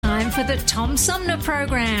time for the Tom Sumner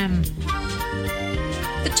Program.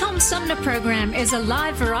 The Tom Sumner Program is a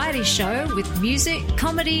live variety show with music,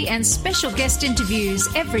 comedy, and special guest interviews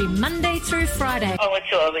every Monday through Friday. Oh,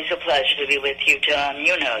 it's always a pleasure to be with you, Tom.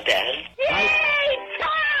 You know that. Yay,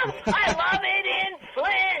 Tom! I love it in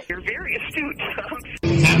Flint! You're very astute, Tom.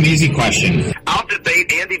 An easy question. I'll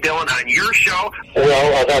debate Andy Dillon on your show.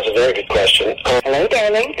 Well, that's a very good question. Hello,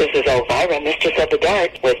 darling. This is Elvira, Mistress of the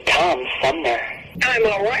Dark, with Tom Sumner. I'm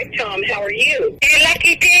all right, Tom. How are you? Hey,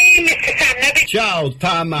 lucky day, Mr. Sumner. Ciao,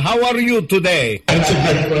 Tom. How are you today? That's a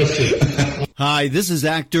good question. Hi, this is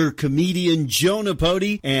actor, comedian Joe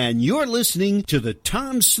Napodi, and you're listening to the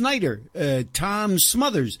Tom Smothers.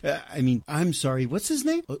 I'm sorry, what's his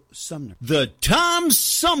name? Sumner. The Tom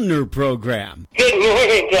Sumner Program. Good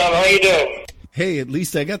morning, Tom. How you doing? Hey, at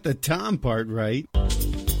least I got the Tom part right.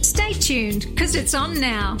 Stay tuned, because it's on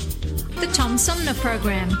now. The Tom Sumner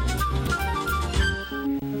Program.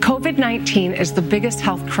 COVID-19 is the biggest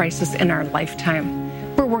health crisis in our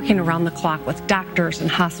lifetime. We're working around the clock with doctors and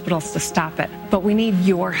hospitals to stop it, but we need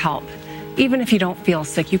your help. Even if you don't feel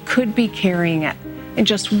sick, you could be carrying it. And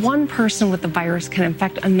just one person with the virus can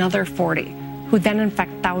infect another 40, who then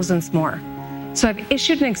infect thousands more. So I've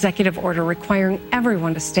issued an executive order requiring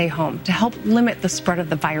everyone to stay home to help limit the spread of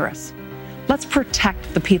the virus. Let's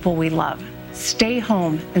protect the people we love. Stay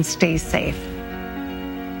home and stay safe.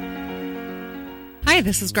 Hi,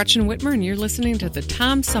 this is Gretchen Whitmer, and you're listening to the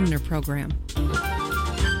Tom Sumner Program.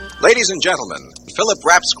 Ladies and gentlemen, Philip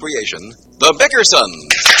Rapp's creation, The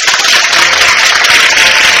Bickersons.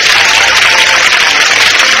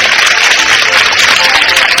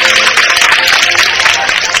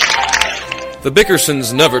 The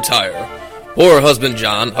Bickersons never tire. Poor husband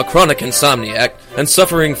John, a chronic insomniac and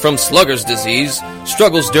suffering from Slugger's disease,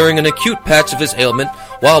 struggles during an acute patch of his ailment,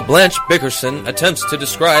 while Blanche Bickerson attempts to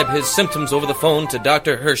describe his symptoms over the phone to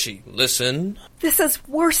Dr. Hershey. Listen. This is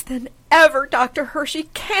worse than ever, Dr. Hershey.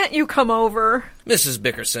 Can't you come over? Mrs.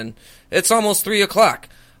 Bickerson, it's almost 3 o'clock.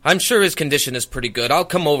 I'm sure his condition is pretty good. I'll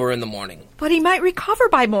come over in the morning. But he might recover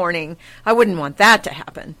by morning. I wouldn't want that to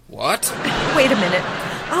happen. What? Wait a minute.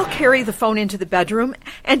 I'll carry the phone into the bedroom,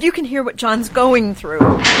 and you can hear what John's going through.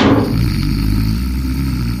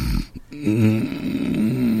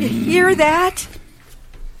 You hear that?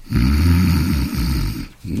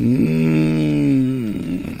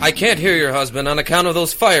 I can't hear your husband on account of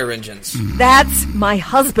those fire engines. That's my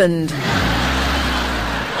husband.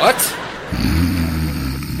 What?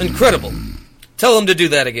 Incredible. Tell him to do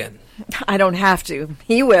that again. I don't have to.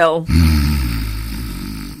 He will.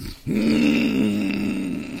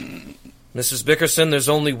 Mrs. Bickerson, there's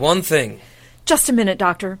only one thing. Just a minute,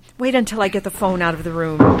 Doctor. Wait until I get the phone out of the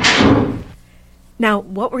room. Now,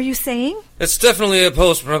 what were you saying? It's definitely a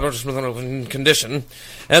post-operative condition,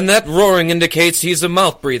 and that roaring indicates he's a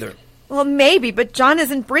mouth breather. Well, maybe, but John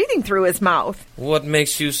isn't breathing through his mouth. What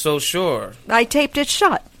makes you so sure? I taped it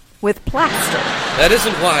shut with plaster. That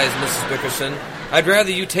isn't wise, Mrs. Bickerson. I'd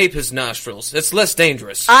rather you tape his nostrils. It's less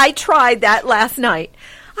dangerous. I tried that last night.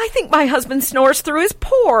 I think my husband snores through his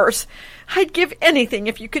pores. I'd give anything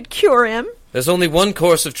if you could cure him. There's only one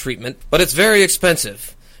course of treatment, but it's very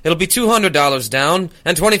expensive. It'll be $200 down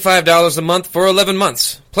and $25 a month for 11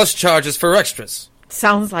 months, plus charges for extras.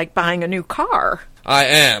 Sounds like buying a new car. I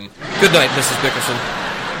am. Good night, Mrs. Bickerson.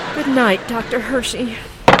 Good night, Dr. Hershey.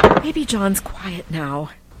 Maybe John's quiet now.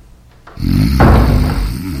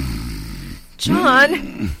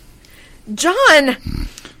 John! John!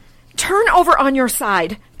 Turn over on your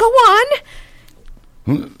side. Go on!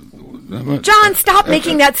 John, stop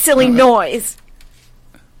making that silly noise.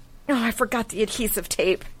 Oh, I forgot the adhesive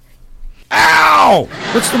tape. Ow!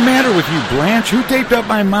 What's the matter with you, Blanche? Who taped up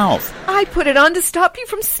my mouth? I put it on to stop you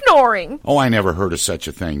from snoring. Oh, I never heard of such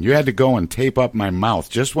a thing. You had to go and tape up my mouth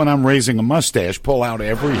just when I'm raising a mustache, pull out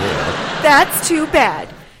every hair. That's too bad.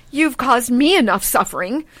 You've caused me enough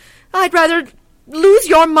suffering. I'd rather lose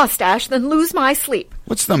your mustache than lose my sleep.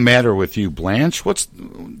 What's the matter with you, Blanche? What's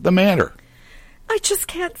the matter? I just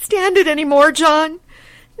can't stand it anymore, John.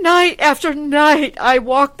 Night after night, I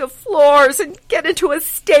walk the floors and get into a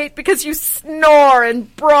state because you snore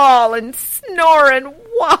and brawl and snore and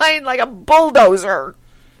whine like a bulldozer.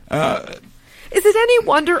 Is it any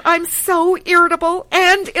wonder I'm so irritable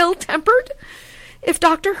and ill-tempered? If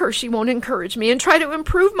Dr. Hershey won't encourage me and try to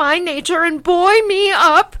improve my nature and buoy me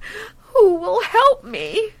up, who will help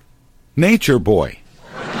me? Nature boy.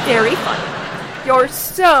 Very funny. You're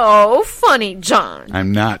so funny, John.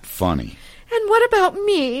 I'm not funny. And what about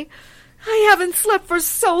me? I haven't slept for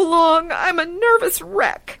so long. I'm a nervous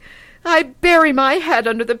wreck. I bury my head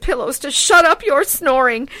under the pillows to shut up your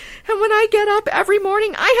snoring. And when I get up every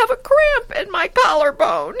morning, I have a cramp in my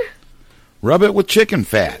collarbone. Rub it with chicken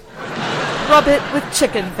fat. Rub it with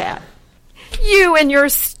chicken fat. You and your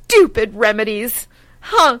stupid remedies.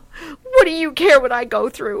 Huh? What do you care what I go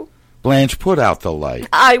through? Blanche, put out the light.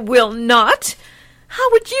 I will not.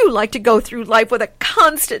 How would you like to go through life with a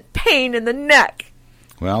constant pain in the neck?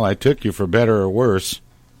 Well, I took you for better or worse.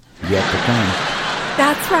 Yet to come.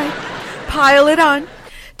 That's right. Pile it on.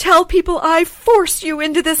 Tell people I forced you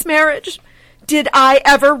into this marriage. Did I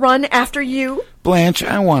ever run after you? Blanche,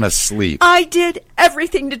 I want to sleep. I did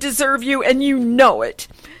everything to deserve you, and you know it.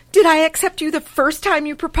 Did I accept you the first time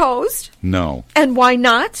you proposed? No. And why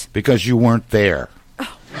not? Because you weren't there.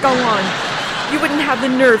 Oh, go on. You wouldn't have the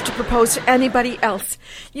nerve to propose to anybody else.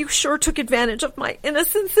 You sure took advantage of my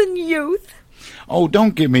innocence and youth. Oh,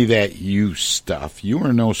 don't give me that you stuff. You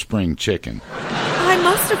were no spring chicken. I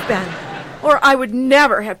must have been, or I would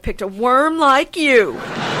never have picked a worm like you.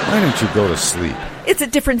 Why don't you go to sleep? It's a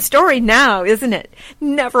different story now, isn't it?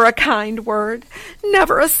 Never a kind word,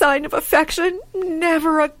 never a sign of affection,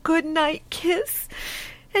 never a good night kiss.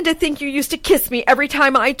 And to think you used to kiss me every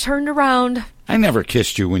time I turned around. I never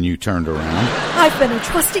kissed you when you turned around. I've been a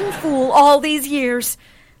trusting fool all these years.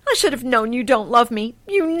 I should have known you don't love me.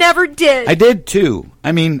 You never did. I did too.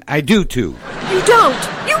 I do too. You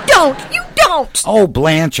don't. You don't. You don't. Oh,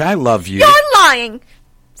 Blanche, I love you. You're lying.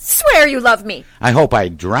 Swear you love me. I hope I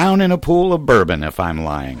drown in a pool of bourbon if I'm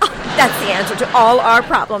lying. Oh, that's the answer to all our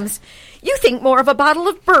problems. You think more of a bottle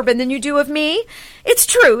of bourbon than you do of me. It's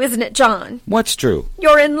true, isn't it, John? What's true?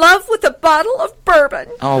 You're in love with a bottle of bourbon.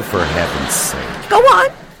 Oh, for heaven's sake. Go on.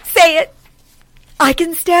 Say it. I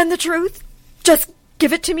can stand the truth. Just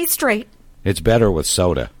give it to me straight. It's better with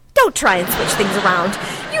soda. Don't try and switch things around.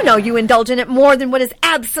 You know you indulge in it more than what is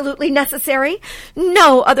absolutely necessary.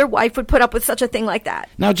 No other wife would put up with such a thing like that.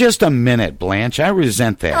 Now, just a minute, Blanche. I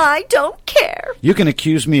resent that. I don't care. You can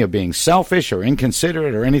accuse me of being selfish or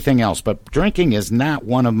inconsiderate or anything else, but drinking is not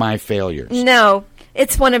one of my failures. No,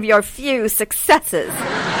 it's one of your few successes.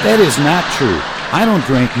 That is not true. I don't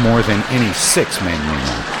drink more than any 6 men you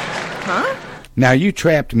know. Huh? Now, you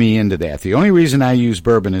trapped me into that. The only reason I use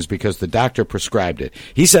bourbon is because the doctor prescribed it.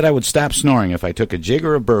 He said I would stop snoring if I took a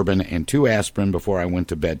jigger of bourbon and 2 aspirin before I went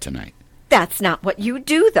to bed tonight. That's not what you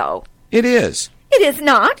do, though. It is. It is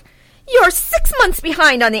not. You're 6 months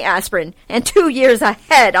behind on the aspirin and 2 years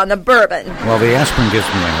ahead on the bourbon. Well, the aspirin gives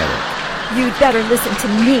me a headache. You'd better listen to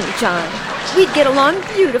me, John. We'd get along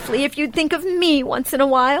beautifully if you'd think of me once in a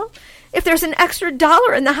while. If there's an extra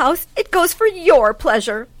 $1 in the house, it goes for your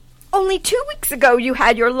pleasure. Only 2 weeks ago you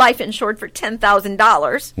had your life insured for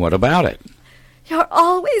 $10,000. What about it? You're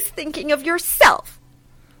always thinking of yourself.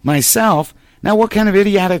 Myself? Now what kind of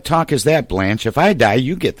idiotic talk is that, Blanche? If I die,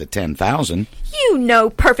 you get the $10,000. You know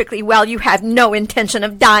perfectly well you have no intention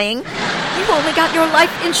of dying. You've only got your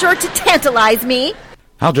life insured to tantalize me.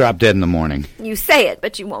 I'll drop dead in the morning. You say it,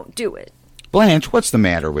 but you won't do it. Blanche, what's the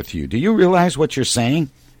matter with you? Do you realize what you're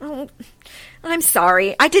saying? Oh, I'm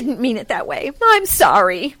sorry. I didn't mean it that way. I'm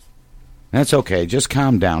sorry. That's okay. Just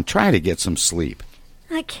calm down. Try to get some sleep.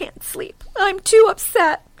 I can't sleep. I'm too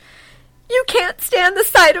upset. You can't stand the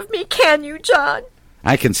sight of me, can you, John?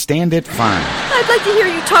 I can stand it fine. I'd like to hear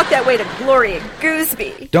you talk that way to Gloria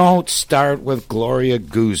Gooseby. Don't start with Gloria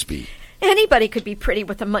Gooseby. Anybody could be pretty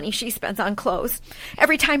with the money she spends on clothes.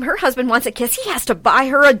 Every time her husband wants a kiss, he has to buy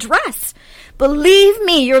her a dress. Believe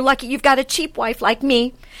me, you're lucky you've got a cheap wife like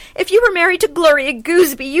me. If you were married to Gloria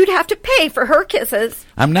Gooseby, you'd have to pay for her kisses.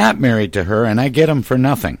 I'm not married to her, and I get them for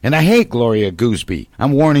nothing. And I hate Gloria Gooseby.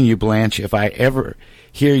 I'm warning you, Blanche, if I ever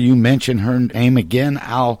hear you mention her name again,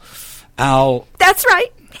 I'll... That's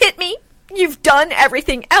right. Hit me. You've done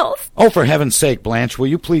everything else. Oh, for heaven's sake, Blanche, will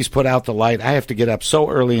you please put out the light? I have to get up so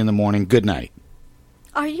early in the morning. Good night.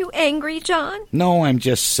 Are you angry, John? No, I'm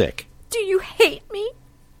just sick. Do you hate me?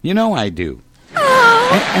 You know I do.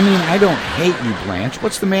 Oh. I mean, I don't hate you, Blanche.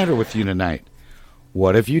 What's the matter with you tonight?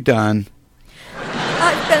 What have you done?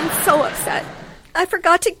 I've been so upset. I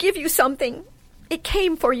forgot to give you something. It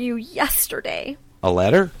came for you yesterday. A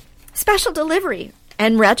letter? Special delivery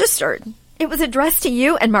and registered. It was addressed to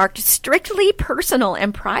you and marked strictly personal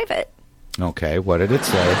and private. Okay, what did it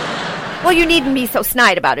say? Well, you needn't be so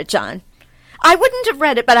snide about it, John. I wouldn't have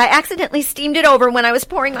read it, but I accidentally steamed it over when I was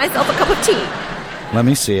pouring myself a cup of tea. Let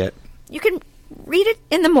me see it. You can read it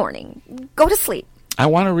in the morning. Go to sleep. I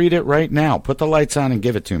want to read it right now. Put the lights on and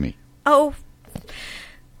give it to me. Oh,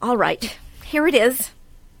 all right. Here it is.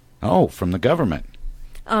 Oh, from the government.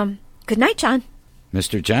 Good night, John.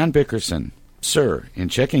 Mr. John Bickerson. Sir, in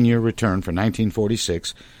checking your return for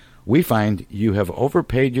 1946, we find you have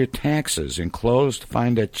overpaid your taxes. Enclosed,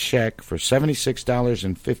 find a check for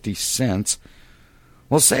 $76.50.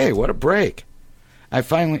 Well, say, what a break. I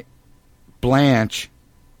finally... Blanche.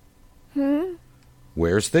 Hmm?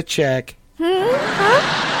 Where's the check?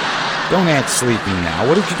 Huh? Don't act sleepy now.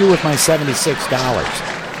 What did you do with my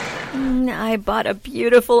 $76? I bought a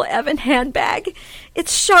beautiful Evan handbag.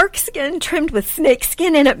 It's shark skin trimmed with snake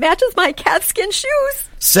skin, and it matches my cat skin shoes.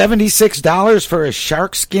 $76 for a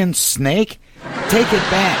shark skin snake? Take it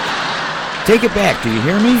back. Take it back, do you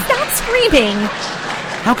hear me? Stop screaming.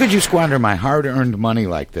 How could you squander my hard-earned money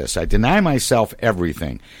like this? I deny myself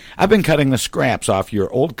everything. I've been cutting the scraps off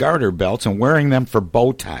your old garter belts and wearing them for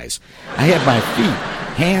bow ties. I had my feet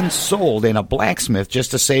hand-soled in a blacksmith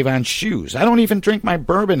just to save on shoes. I don't even drink my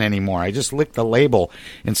bourbon anymore. I just lick the label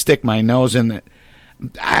and stick my nose in the...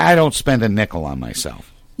 I don't spend a nickel on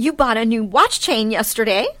myself. You bought a new watch chain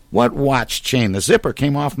yesterday. What watch chain? The zipper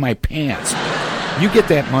came off my pants. You get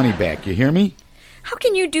that money back, you hear me? How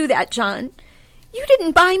can you do that, John? You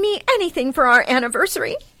didn't buy me anything for our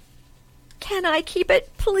anniversary. Can I keep it,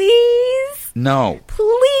 please? No.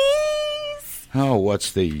 Please? Oh,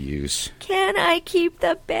 what's the use? Can I keep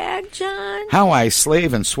the bag, John? How I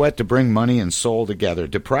slave and sweat to bring money and soul together,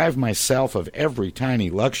 deprive myself of every tiny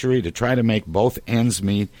luxury to try to make both ends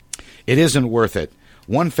meet. It isn't worth it.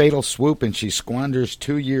 One fatal swoop and she squanders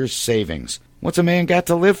 2 years' savings. What's a man got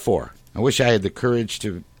to live for? I wish I had the courage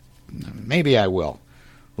to... Maybe I will.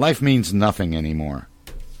 Life means nothing anymore.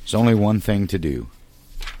 There's only one thing to do.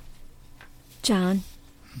 John.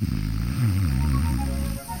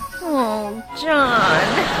 Oh,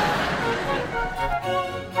 John.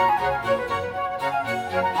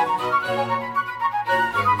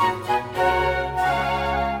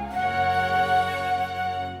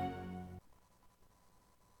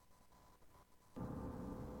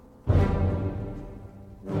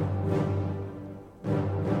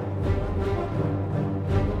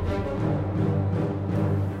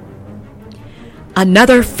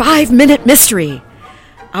 Another 5-minute mystery.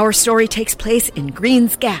 Our story takes place in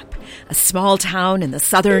Green's Gap, a small town in the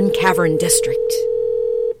Southern Cavern District.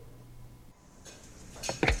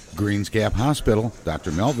 Green's Gap Hospital.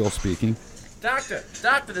 Dr. Melville speaking. Doctor,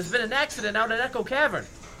 there's been an accident out at Echo Cavern.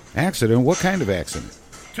 Accident? What kind of accident?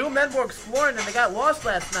 2 men were exploring and they got lost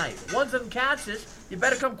last night. One's unconscious. You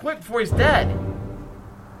better come quick before he's dead.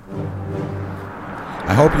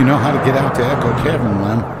 I hope you know how to get out to Echo Cavern,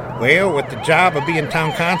 Lem. Well, with the job of being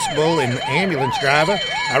town constable and ambulance driver,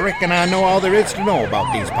 I reckon I know all there is to know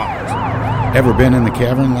about these parts. Ever been in the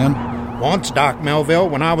cavern, Lem? Once, Doc Melville,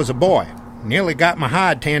 when I was a boy. Nearly got my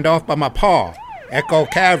hide tanned off by my paw. Echo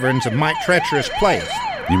Cavern's a mighty treacherous place.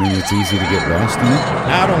 You mean it's easy to get lost in it?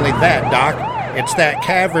 Not only that, Doc. It's that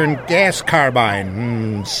cavern gas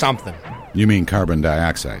carbine, something. You mean carbon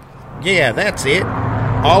dioxide? Yeah, that's it.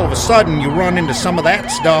 All of a sudden, you run into some of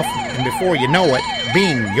that stuff, and before you know it,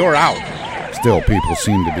 bing, you're out. Still, people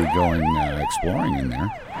seem to be going exploring in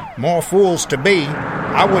there. More fools to be.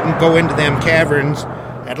 I wouldn't go into them caverns,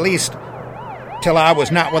 at least till I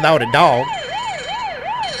was not without a dog.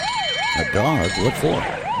 A dog? What for?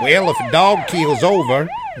 Well, if a dog keels over,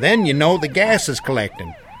 then you know the gas is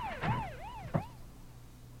collecting.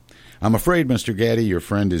 I'm afraid, Mr. Gaddy, your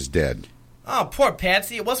friend is dead. Oh, poor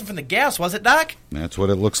Patsy. It wasn't from the gas, was it, Doc? That's what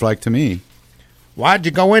it looks like to me. Why'd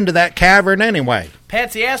you go into that cavern anyway?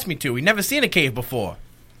 Patsy asked me to. We'd never seen a cave before.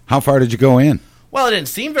 How far did you go in? Well, it didn't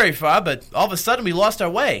seem very far, but all of a sudden we lost our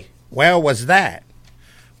way. Where was that?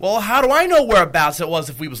 Well, how do I know whereabouts it was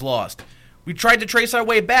if we was lost? We tried to trace our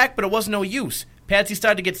way back, but it wasn't no use. Patsy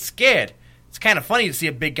started to get scared. It's kind of funny to see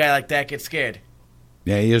a big guy like that get scared.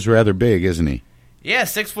 Yeah, he is rather big, isn't he? Yeah,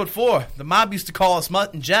 6'4". The mob used to call us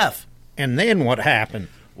Mutt and Jeff. And then what happened?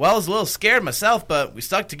 Well, I was a little scared myself, but we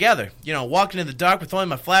stuck together. You know, walking in the dark with only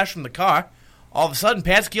my flash from the car. All of a sudden,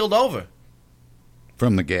 Pat's keeled over.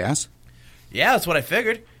 From the gas? Yeah, that's what I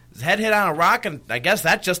figured. His head hit on a rock, and I guess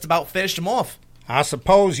that just about finished him off. I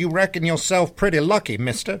suppose you reckon yourself pretty lucky,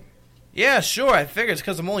 mister. Yeah, sure. I figured it's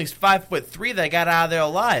because I'm only 5'3" that I got out of there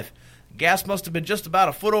alive. The gas must have been just about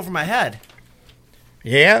a foot over my head.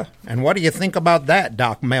 Yeah? And what do you think about that,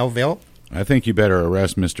 Doc Melville? I think you better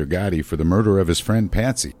arrest Mr. Gotti for the murder of his friend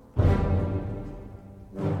Patsy.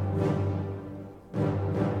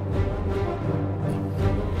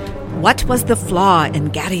 What was the flaw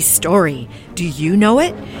in Gaddy's story? Do you know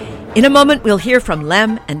it? In a moment, we'll hear from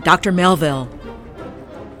Lem and Dr. Melville.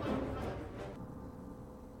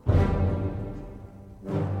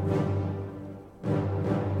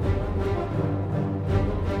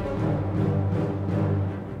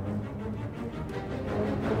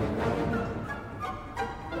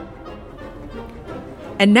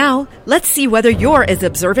 And now, let's see whether you're as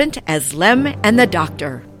observant as Lem and the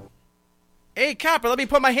doctor. Hey, copper, let me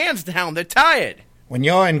put my hands down. They're tired. When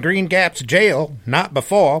you're in Green Gap's jail, not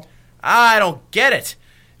before. I don't get it.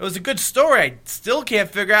 It was a good story. I still can't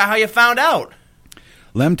figure out how you found out.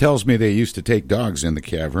 Lem tells me they used to take dogs in the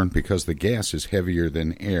cavern because the gas is heavier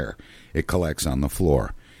than air. It collects on the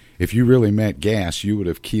floor. If you really meant gas, you would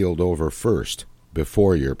have keeled over first,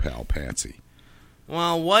 before your pal Patsy.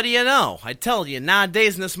 Well, what do you know? I tell you,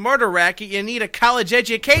 nowadays in this murder racket, you need a college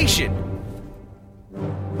education.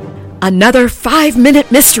 Another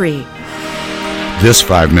 5-minute mystery. This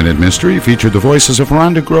 5-minute mystery featured the voices of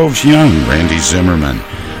Rhonda Groves Young, Randy Zimmerman,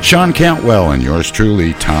 Sean Cantwell, and yours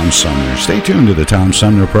truly, Tom Sumner. Stay tuned to the Tom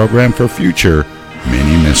Sumner program for future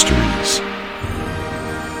mini mysteries.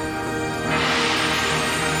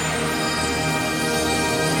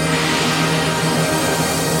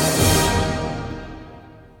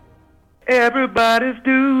 Everybody's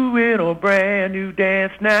doing a brand new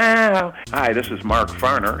dance now. Hi, this is Mark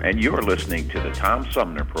Farner, and you're listening to the Tom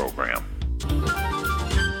Sumner program.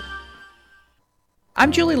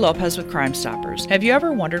 I'm Julie Lopez with Crime Stoppers. Have you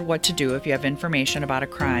ever wondered what to do if you have information about a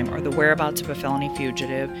crime or the whereabouts of a felony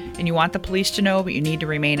fugitive and you want the police to know but you need to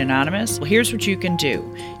remain anonymous? Well, here's what you can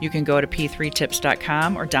do. You can go to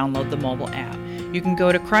p3tips.com or download the mobile app. You can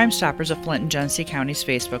go to Crime Stoppers of Flint and Genesee County's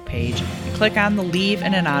Facebook page and click on the Leave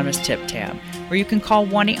an Anonymous Tip tab, or you can call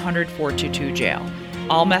 1-800-422-JAIL.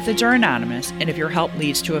 All methods are anonymous, and if your help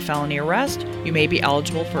leads to a felony arrest, you may be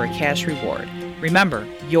eligible for a cash reward. Remember,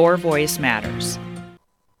 your voice matters.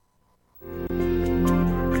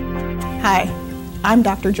 Hi, I'm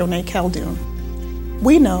Dr. Jonae Caldoun.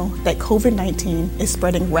 We know that COVID-19 is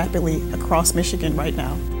spreading rapidly across Michigan right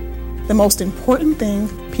now. The most important thing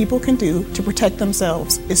people can do to protect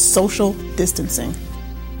themselves is social distancing.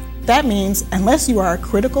 That means unless you are a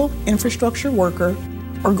critical infrastructure worker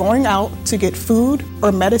or going out to get food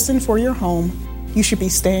or medicine for your home, you should be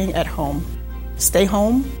staying at home. Stay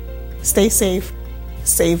home, stay safe,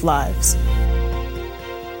 save lives.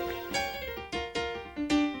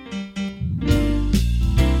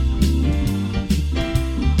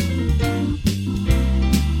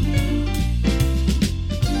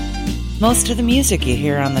 Most of the music you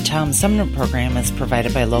hear on the Tom Sumner program is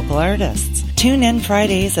provided by local artists. Tune in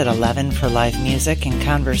Fridays at 11 for live music and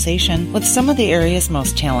conversation with some of the area's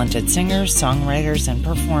most talented singers, songwriters, and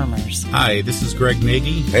performers. Hi, this is Greg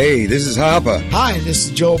Nagy. Hey, this is Hoppa. Hi, this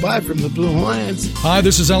is Joe By from the Blue Hawaiians. Hi,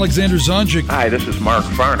 this is Alexander Zonjic. Hi, this is Mark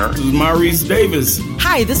Farner. This is Maurice Davis.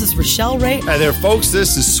 Hi, this is Rochelle Ray. Hi there, folks.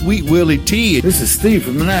 This is Sweet Willie T. This is Steve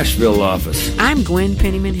from the Nashville office. I'm Gwen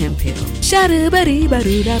Pennyman Hemphill.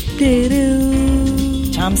 Shadoo-ba-dee-ba-doo-da-doo-doo.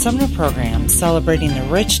 Tom Sumner program celebrating the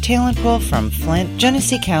rich talent pool from Flint,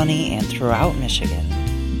 Genesee County, and throughout Michigan.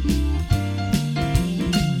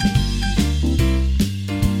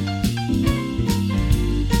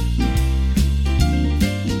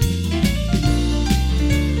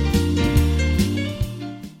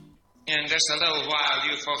 In just a little while,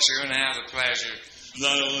 you folks are going to have the pleasure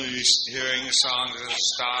not only hearing the songs of the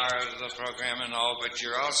star of the program and all, but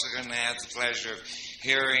you're also going to have the pleasure of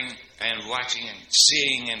hearing and watching and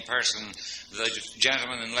seeing in person the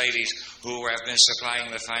gentlemen and ladies who have been supplying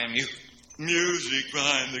the fine music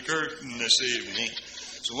behind the curtain this evening.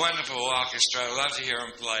 It's a wonderful orchestra. I love to hear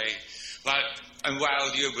them play. But while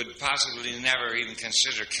you would possibly never even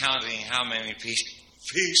consider counting how many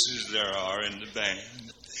pieces there are in the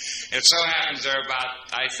band, it so happens there are about,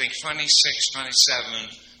 I think, 26, 27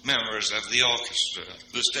 members of the orchestra,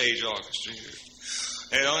 the stage orchestra here.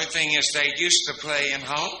 The only thing is they used to play in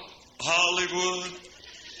Hollywood.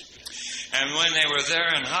 And when they were there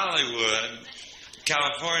in Hollywood,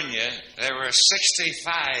 California, there were a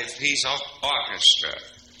 65-piece orchestra.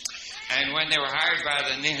 And when they were hired by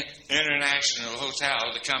the International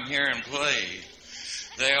Hotel to come here and play,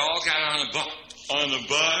 they all got on the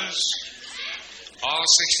bus, all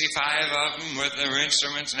 65 of them with their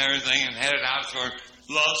instruments and everything, and headed out for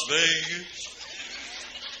Las Vegas.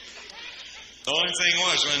 The only thing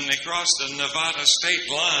was, when they crossed the Nevada state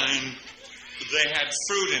line, they had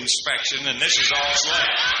fruit inspection, and this is all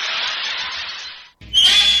slack.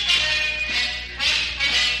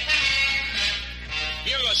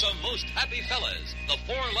 Here are some most happy fellas, the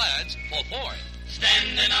four lads for Ford.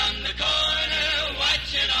 Standing on the corner,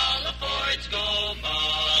 watching all the Fords go by.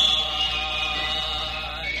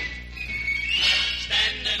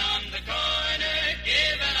 Standing on the corner,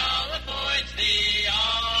 giving all the Fords the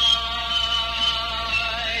eye.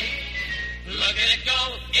 Look at it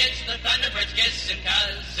go, it's the Thunderbirds kissing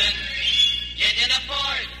cousin. Get in a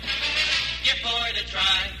Ford, give Ford a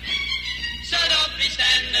try. So don't be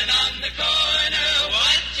standing on the corner,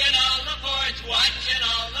 watching all the Fords, watching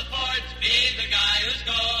all the Fords. Be the guy who's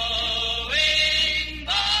going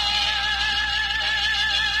by.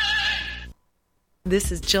 This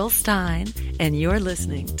is Jill Stein, and you're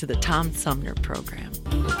listening to the Tom Sumner Program.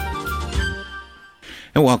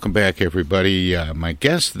 And welcome back, everybody. My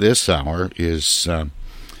guest this hour is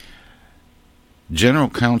General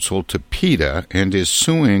Counsel to PETA and is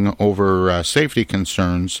suing over safety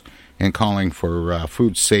concerns and calling for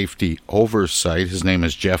food safety oversight. His name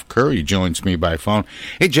is Jeff Kerr. He joins me by phone.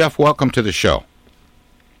 Hey, Jeff, welcome to the show.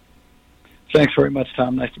 Thanks very much,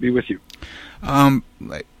 Tom. Nice to be with you.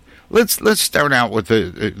 Let's start out with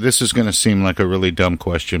this is going to seem like a really dumb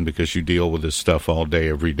question because you deal with this stuff all day,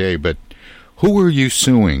 every day, but who are you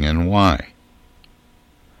suing and why?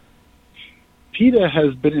 PETA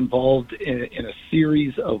has been involved in a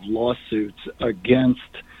series of lawsuits against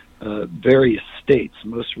various states,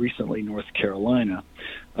 most recently North Carolina,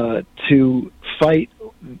 to fight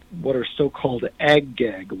what are so-called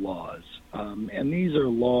ag-gag laws. And these are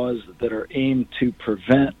laws that are aimed to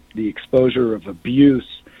prevent the exposure of abuse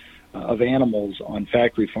of animals on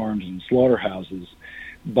factory farms and slaughterhouses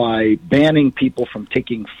by banning people from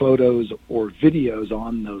taking photos or videos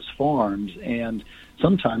on those farms, and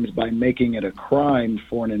sometimes by making it a crime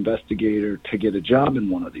for an investigator to get a job in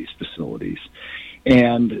one of these facilities.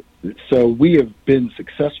 And so we have been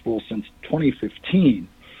successful since 2015.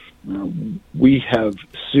 We have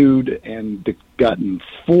sued and gotten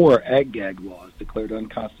 4 ag-gag laws declared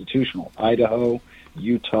unconstitutional: Idaho,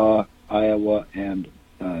 Utah, Iowa, and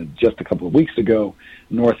just a couple of weeks ago,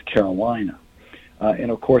 North Carolina.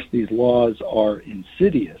 And of course, these laws are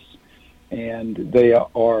insidious, and they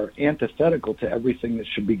are antithetical to everything that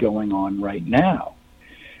should be going on right now.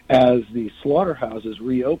 As the slaughterhouses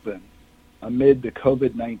reopen amid the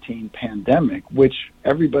COVID-19 pandemic, which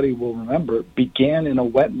everybody will remember began in a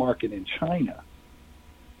wet market in China,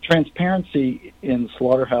 transparency in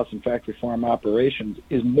slaughterhouse and factory farm operations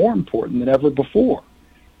is more important than ever before,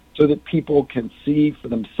 so that people can see for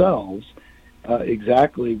themselves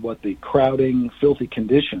exactly what the crowding, filthy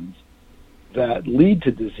conditions that lead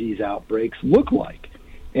to disease outbreaks look like.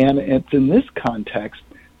 And it's in this context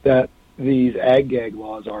that these ag-gag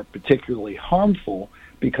laws are particularly harmful,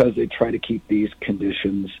 because they try to keep these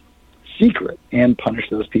conditions secret and punish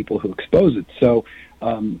those people who expose it. So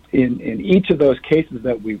in each of those cases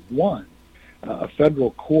that we've won, a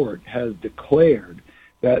federal court has declared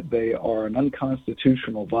that they are an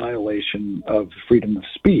unconstitutional violation of freedom of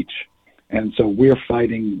speech. And so we're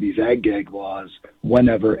fighting these ag-gag laws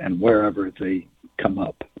whenever and wherever they come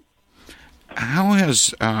up. How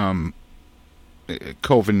has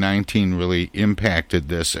COVID-19 really impacted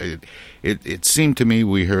this? It seemed to me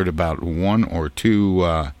we heard about 1 or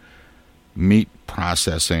 2 meat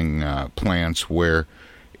processing plants where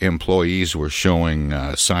employees were showing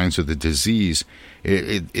signs of the disease.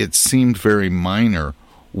 It seemed very minor.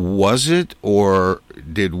 Was it, or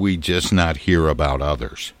did we just not hear about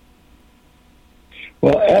others?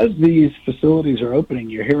 Well, as these facilities are opening,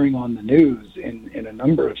 you're hearing on the news in a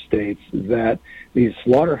number of states that these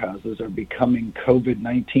slaughterhouses are becoming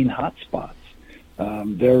COVID-19 hotspots.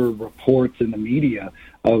 There are reports in the media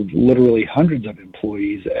of literally hundreds of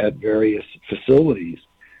employees at various facilities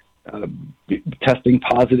testing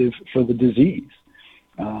positive for the disease.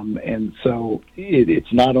 And so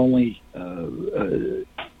it's not only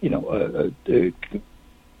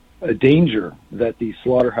a danger that these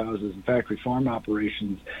slaughterhouses and factory farm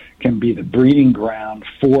operations can be the breeding ground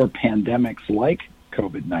for pandemics like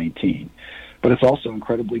COVID-19, but it's also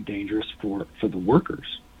incredibly dangerous for the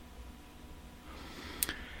workers.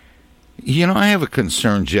 You know, I have a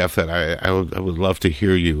concern, Jeff, that I would love to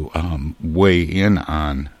hear you weigh in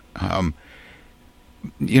on.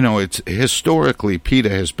 It's historically PETA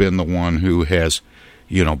has been the one who has,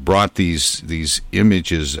 brought these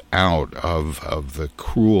images out of the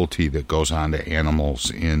cruelty that goes on to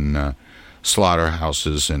animals in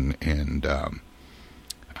slaughterhouses and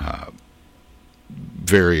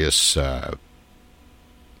various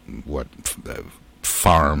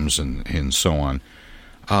farms and so on.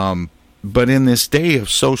 But in this day of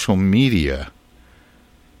social media,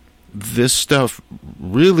 this stuff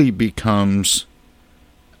really becomes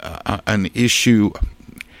an issue.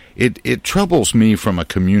 It troubles me from a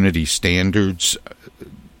community standards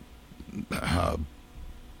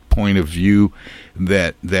point of view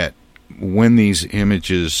that when these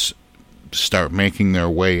images start making their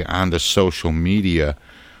way onto social media,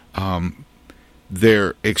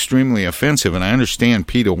 they're extremely offensive. And I understand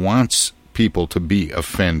PETA wants people to be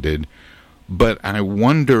offended, but I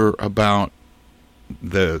wonder about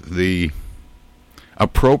the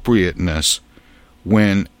appropriateness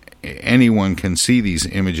when anyone can see these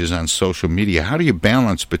images on social media. How do you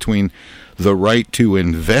balance between the right to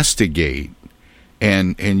investigate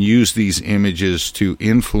and use these images to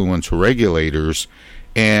influence regulators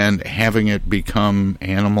and having it become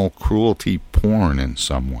animal cruelty porn in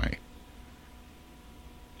some way?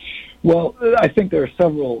 Well, I think there are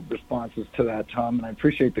several responses to that, Tom, and I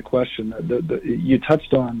appreciate the question. You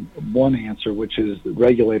touched on one answer, which is the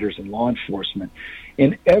regulators and law enforcement.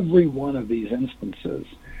 In every one of these instances,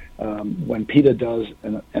 when PETA does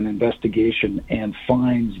an investigation and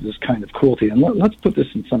finds this kind of cruelty, and let's put this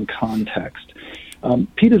in some context.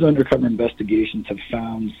 PETA's undercover investigations have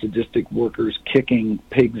found sadistic workers kicking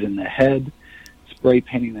pigs in the head, spray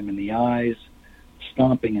painting them in the eyes,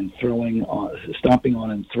 stomping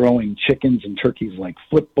on and throwing chickens and turkeys like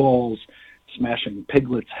footballs, smashing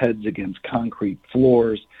piglets' heads against concrete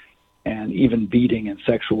floors, and even beating and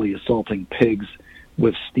sexually assaulting pigs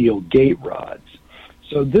with steel gate rods.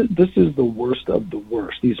 So this is the worst of the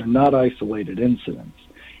worst. These are not isolated incidents.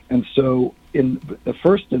 And so in the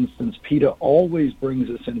first instance, PETA always brings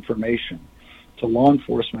this information to law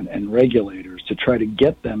enforcement and regulators to try to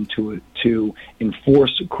get them to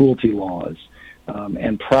enforce cruelty laws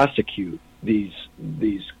and prosecute these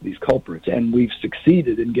culprits. And we've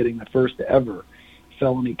succeeded in getting the first ever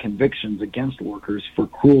felony convictions against workers for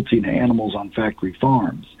cruelty to animals on factory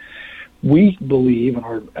farms. We believe, and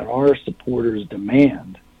our supporters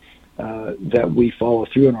demand, that we follow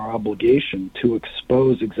through on our obligation to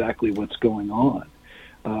expose exactly what's going on.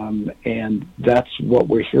 And that's what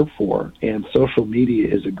we're here for. And social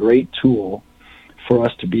media is a great tool for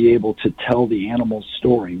us to be able to tell the animal's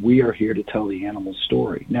story. We are here to tell the animal's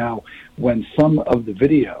story. Now, when some of the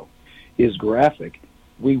video is graphic,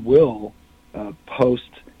 we will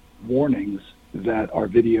post warnings that our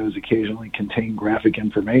videos occasionally contain graphic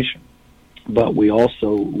information. But we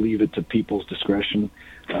also leave it to people's discretion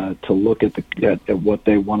to look at what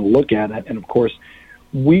they want to look at. And, of course,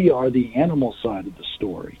 we are the animal side of the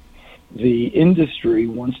story. The industry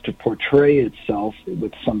wants to portray itself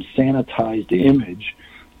with some sanitized image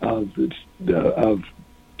of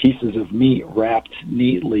pieces of meat wrapped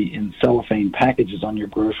neatly in cellophane packages on your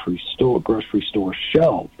grocery store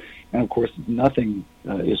shelf. And, of course, nothing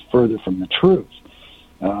is further from the truth.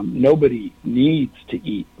 Nobody needs to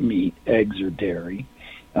eat meat, eggs, or dairy.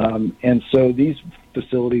 And so these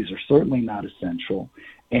facilities are certainly not essential.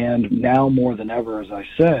 And now more than ever, as I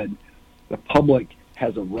said, the public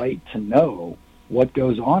has a right to know what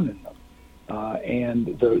goes on in them.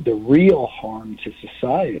 And the real harm to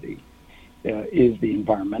society is the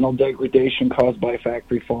environmental degradation caused by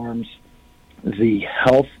factory farms, the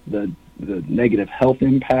negative health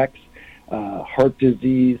impacts, heart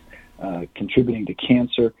disease, contributing to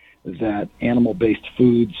cancer that animal-based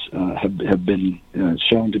foods have been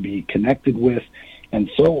shown to be connected with, and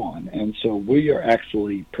so on. And so we are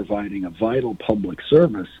actually providing a vital public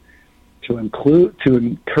service to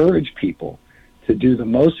encourage people to do the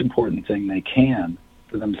most important thing they can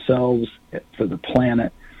for themselves, for the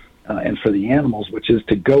planet, and for the animals, which is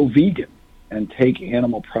to go vegan and take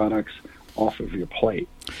animal products off of your plate.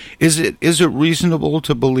 Is it reasonable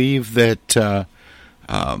to believe that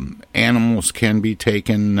animals can be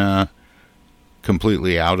taken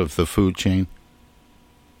completely out of the food chain?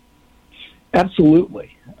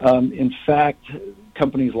 Absolutely. In fact,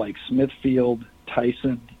 companies like Smithfield,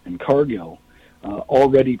 Tyson, and Cargill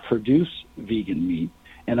already produce vegan meat,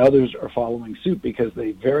 and others are following suit because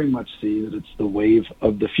they very much see that it's the wave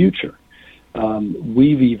of the future.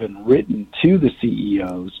 We've even written to the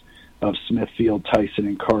CEOs of Smithfield, Tyson,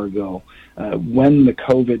 and Cargill when the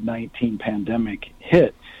COVID-19 pandemic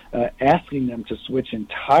hit, asking them to switch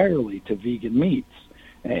entirely to vegan meats.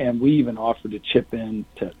 And we even offered to chip in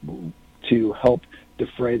to help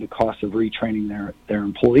defray the cost of retraining their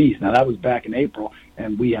employees. Now, that was back in April,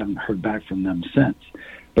 and we haven't heard back from them since.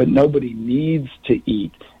 But nobody needs to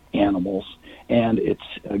eat animals, and it's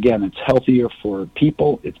healthier for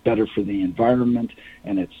people, it's better for the environment,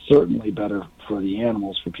 and it's certainly better for the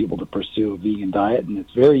animals for people to pursue a vegan diet, and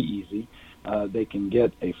it's very easy. They can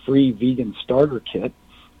get a free vegan starter kit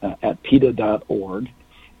at PETA.org,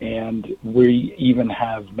 and we even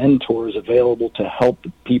have mentors available to help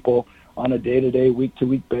people on a day-to-day,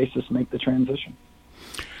 week-to-week basis make the transition.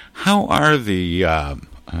 How are the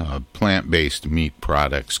plant-based meat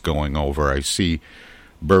products going over? I see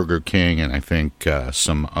Burger King and I think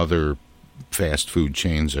some other fast food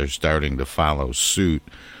chains are starting to follow suit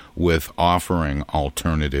with offering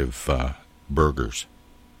alternative burgers.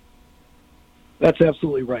 That's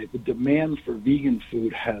absolutely right. The demand for vegan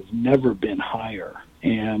food has never been higher,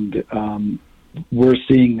 and we're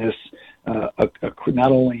seeing this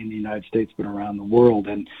not only in the United States but around the world.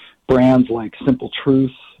 And brands like Simple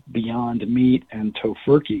Truth, Beyond Meat, and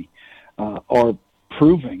Tofurkey are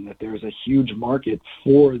proving that there's a huge market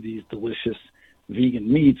for these delicious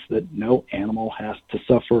vegan meats that no animal has to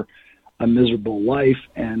suffer a miserable life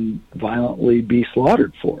and violently be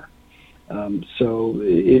slaughtered for. So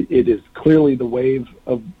it is clearly the wave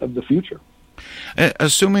of the future.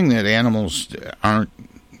 Assuming that animals aren't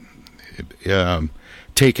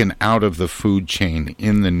taken out of the food chain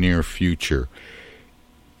in the near future,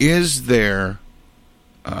 is there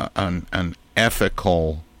an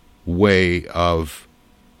ethical way of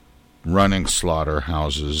running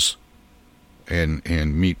slaughterhouses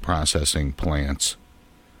and meat processing plants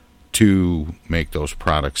to make those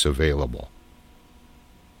products available?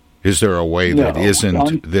 Is there a way that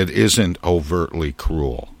isn't overtly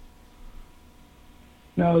cruel?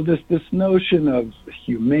 No, this notion of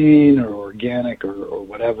humane or organic or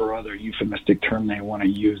whatever other euphemistic term they want to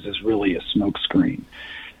use is really a smokescreen.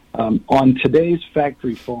 On today's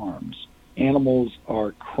factory farms, animals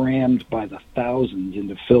are crammed by the thousands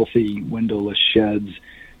into filthy, windowless sheds,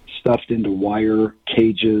 stuffed into wire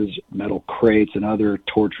cages, metal crates, and other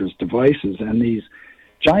torturous devices. And these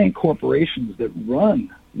giant corporations that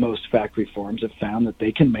run most factory farms have found that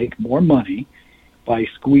they can make more money by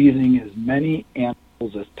squeezing as many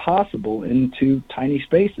animals as possible into tiny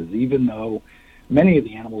spaces, even though many of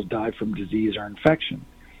the animals die from disease or infection.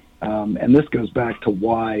 And this goes back to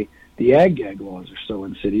why the ag-gag laws are so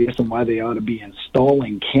insidious and why they ought to be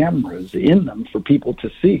installing cameras in them for people to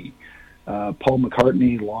see. Paul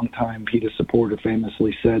McCartney, longtime PETA supporter,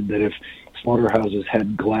 famously said that if slaughterhouses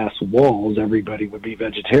had glass walls, everybody would be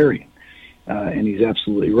vegetarian. And he's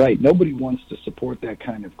absolutely right. Nobody wants to support that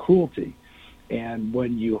kind of cruelty. And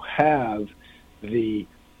when you have the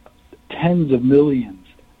tens of millions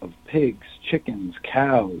of pigs, chickens,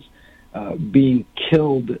 cows being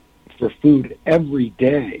killed for food every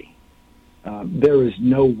day, there is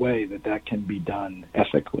no way that can be done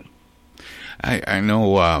ethically. I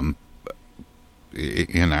know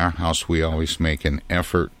in our house we always make an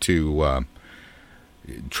effort to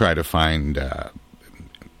try to find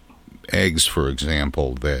eggs, for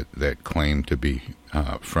example, that claim to be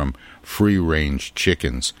from free-range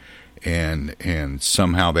chickens, and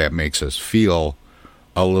somehow that makes us feel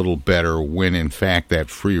a little better when in fact that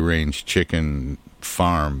free-range chicken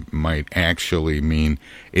farm might actually mean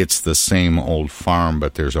it's the same old farm,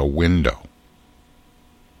 but there's a window.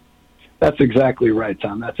 That's exactly right,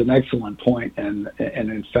 Tom. That's an excellent point. And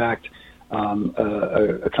in fact,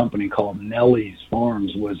 a company called Nellie's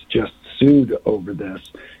Farms was just sued over this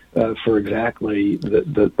for exactly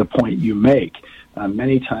the point you make.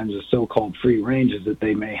 Many times the so-called free range is that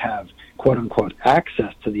they may have, quote-unquote,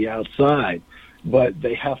 access to the outside, but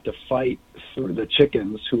they have to fight through the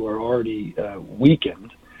chickens who are already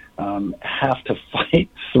weakened, have to fight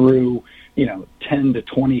through 10 to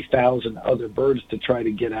 20,000 other birds to try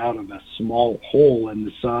to get out of a small hole in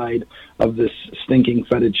the side of this stinking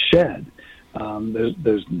fetid shed.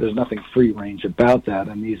 There's nothing free range about that,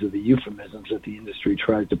 and these are the euphemisms that the industry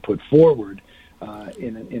tries to put forward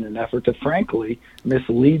in an effort to, frankly,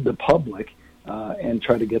 mislead the public and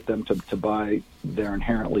try to get them to buy their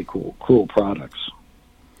inherently cruel products.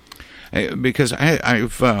 Because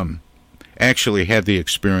I've actually had the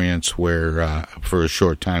experience where for a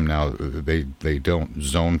short time now they don't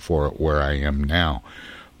zone for it where I am now,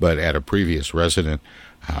 but at a previous residence,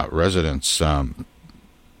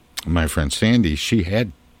 my friend Sandy, she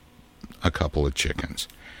had a couple of chickens,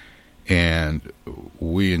 and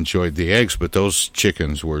we enjoyed the eggs, but those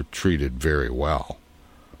chickens were treated very well.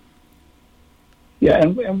 Yeah,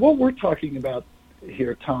 and what we're talking about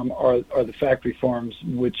here, Tom, are the factory farms,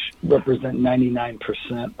 which represent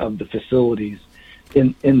 99% of the facilities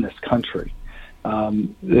in this country.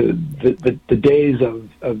 The days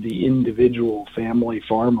of the individual family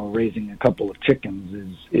farmer raising a couple of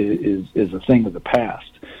chickens is a thing of the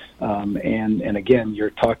past. And again,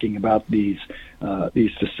 you're talking about these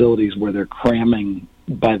facilities where they're cramming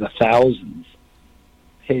by the thousands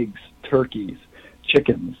pigs, turkeys,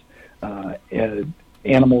 chickens.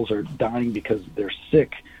 Animals are dying because they're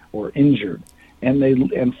sick or injured,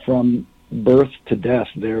 and from birth to death,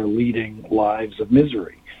 they're leading lives of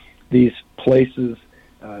misery. These places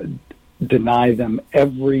deny them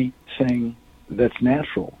everything that's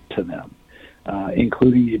natural to them,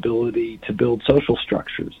 including the ability to build social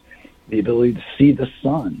structures, the ability to see the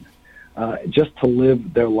sun, just to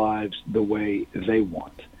live their lives the way they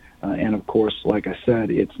want. And of course, like I said,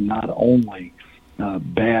 it's not only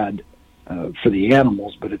bad for the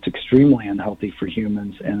animals, but it's extremely unhealthy for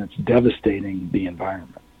humans, and it's devastating the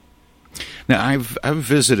environment. Now, I've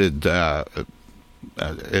visited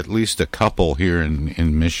at least a couple here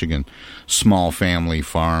in Michigan, small family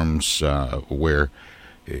farms where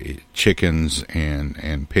chickens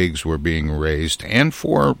and pigs were being raised, and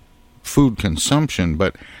for food consumption,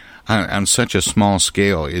 but on such a small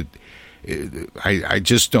scale, I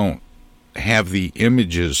just don't have the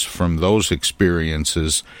images from those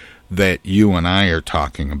experiences that you and I are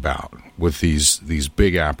talking about with these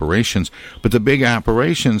big operations. But the big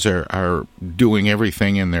operations are doing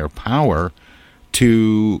everything in their power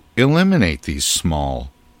to eliminate these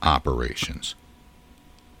small operations.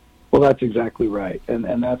 Well, that's exactly right,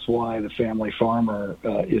 and that's why the family farmer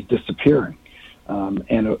is disappearing.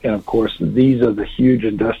 And of course, these are the huge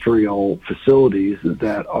industrial facilities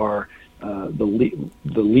that are the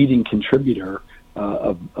leading contributor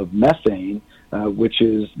of methane, which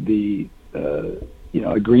is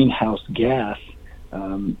a greenhouse gas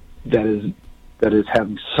that is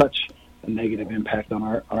having such a negative impact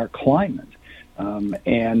on our climate.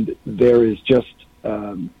 And there is just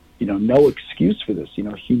no excuse for this.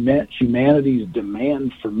 Humanity's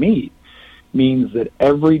demand for meat means that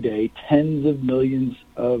every day tens of millions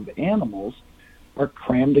of animals are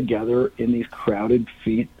crammed together in these crowded,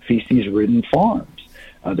 feces-ridden farms.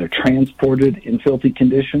 They're transported in filthy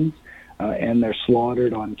conditions, and they're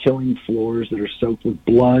slaughtered on killing floors that are soaked with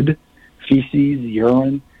blood, feces,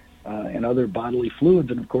 urine, and other bodily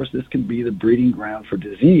fluids. And, of course, this can be the breeding ground for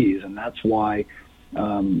disease, and that's why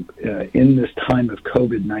in this time of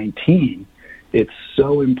COVID-19, it's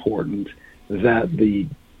so important that the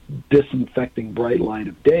disinfecting bright light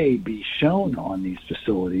of day be shown on these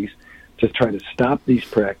facilities to try to stop these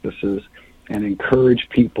practices and encourage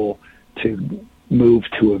people to move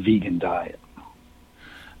to a vegan diet.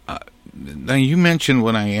 Now, you mentioned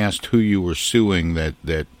when I asked who you were suing that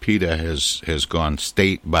PETA has gone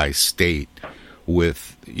state by state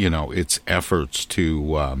with its efforts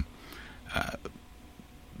to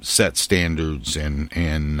set standards and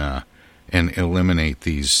eliminate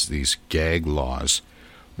these gag laws.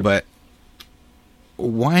 But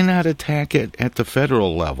why not attack it at the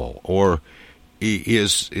federal level? Or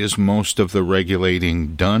is most of the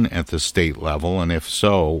regulating done at the state level? And if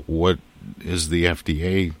so, what is the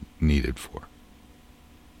FDA needed for?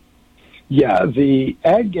 Yeah, the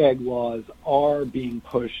ag-gag laws are being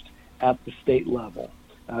pushed at the state level.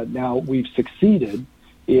 Now, we've succeeded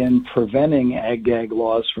in preventing ag-gag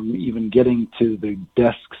laws from even getting to the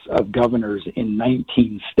desks of governors in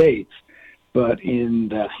 19 states. But in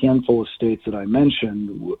that handful of states that I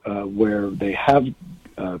mentioned where they have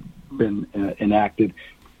been enacted,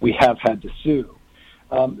 we have had to sue.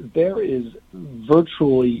 There is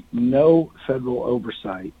virtually no federal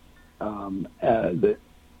oversight. There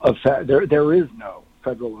is no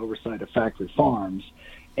federal oversight of factory farms,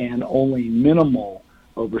 and only minimal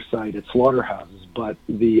oversight at slaughterhouses. But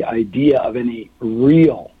the idea of any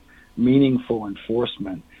real, meaningful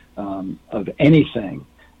enforcement of anything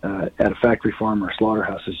at a factory farm or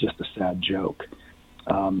slaughterhouse is just a sad joke.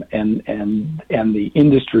 And the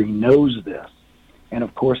industry knows this. And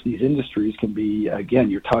of course, these industries can be, again,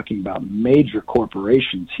 you're talking about major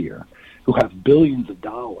corporations here who have billions of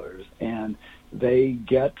dollars, and they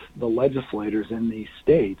get the legislators in these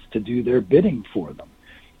states to do their bidding for them.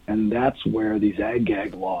 And that's where these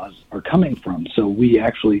ag-gag laws are coming from. So we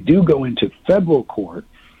actually do go into federal court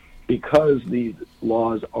because these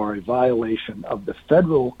laws are a violation of the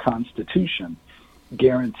federal Constitution,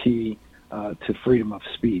 guarantee to freedom of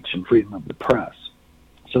speech and freedom of the press.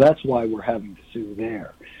 So that's why we're having to sue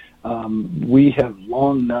there. We have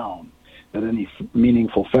long known that any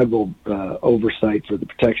meaningful federal oversight for the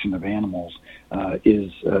protection of animals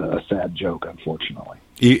is a sad joke, unfortunately.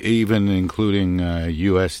 Even including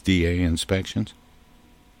USDA inspections?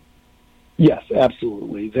 Yes,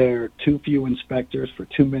 absolutely. There are too few inspectors for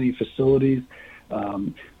too many facilities.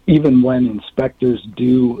 Even when inspectors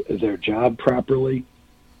do their job properly,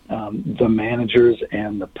 the managers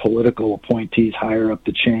and the political appointees higher up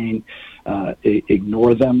the chain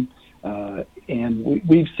ignore them. And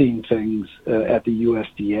we've seen things at the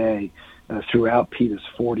USDA throughout PETA's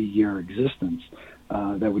 40-year existence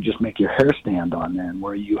that would just make your hair stand on end,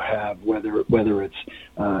 where you have, whether it's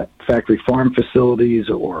factory farm facilities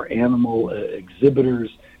or animal exhibitors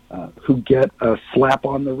who get a slap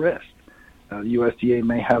on the wrist. The USDA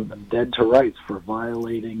may have them dead to rights for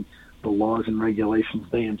violating the laws and regulations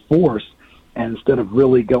they enforce, and instead of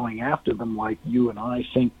really going after them like you and I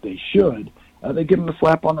think they should, they give them a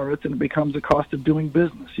slap on the wrist and it becomes a cost of doing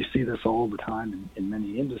business. You see this all the time in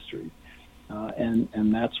many industries.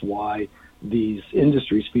 And that's why these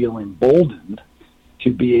industries feel emboldened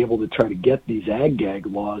to be able to try to get these ag-gag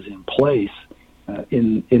laws in place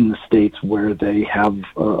in the states where they have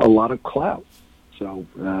a lot of clout. So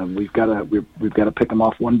we've got to pick them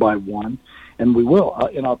off one by one, and we will.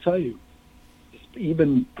 And I'll tell you,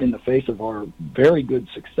 even in the face of our very good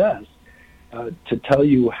success, to tell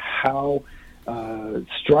you how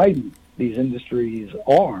strident these industries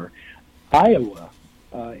are.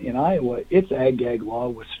 In Iowa, its ag-gag law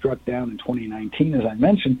was struck down in 2019, as I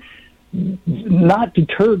mentioned. Not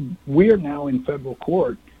deterred, we're now in federal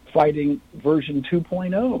court fighting version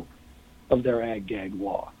 2.0 of their ag-gag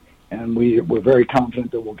law. And we're very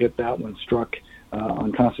confident that we'll get that one struck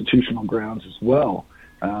on constitutional grounds as well.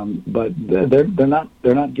 But they're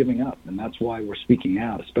not giving up, and that's why we're speaking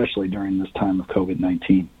out, especially during this time of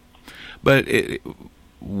COVID-19. But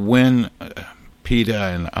when PETA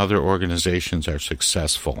and other organizations are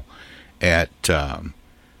successful at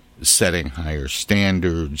setting higher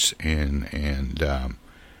standards and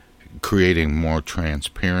creating more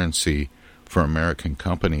transparency for American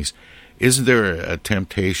companies, is there a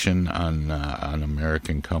temptation on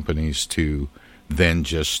American companies to then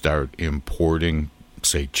just start importing,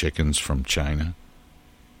 say, chickens from China?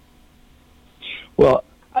 Well,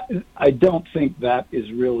 I don't think that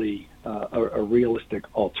is really a realistic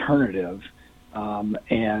alternative.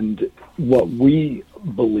 And what we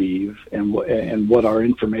believe and what our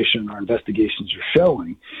information and our investigations are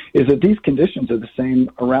showing is that these conditions are the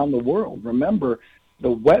same around the world. Remember,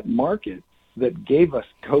 the wet market that gave us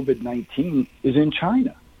COVID-19 is in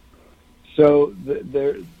China. So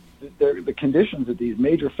the conditions at these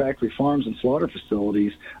major factory farms and slaughter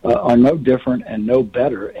facilities are no different and no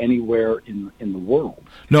better anywhere in the world.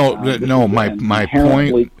 My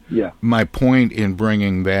point in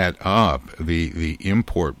bringing that up, the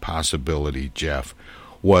import possibility, Jeff,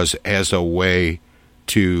 was as a way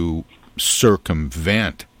to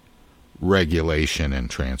circumvent regulation and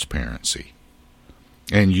transparency,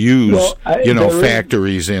 and use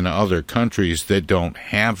factories in other countries that don't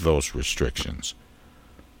have those restrictions.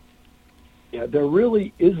 Yeah, there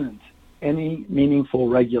really isn't any meaningful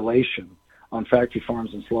regulation on factory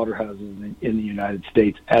farms and slaughterhouses in the United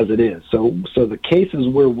States as it is. So the cases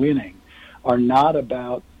we're winning are not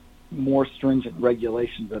about more stringent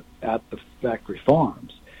regulations at the factory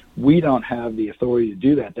farms. We don't have the authority to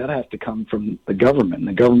do that. That has to come from the government, and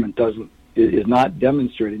the government is not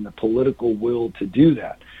demonstrating the political will to do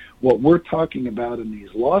that. What we're talking about in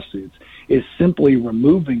these lawsuits is simply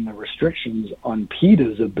removing the restrictions on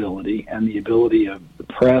PETA's ability and the ability of the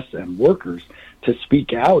press and workers to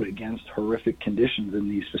speak out against horrific conditions in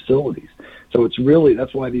these facilities. So it's really,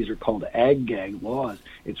 that's why these are called ag-gag laws.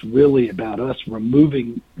 It's really about us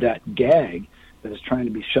removing that gag that is trying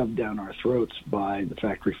to be shoved down our throats by the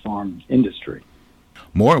factory farm industry.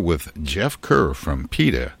 More with Jeff Kerr from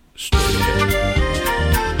PETA.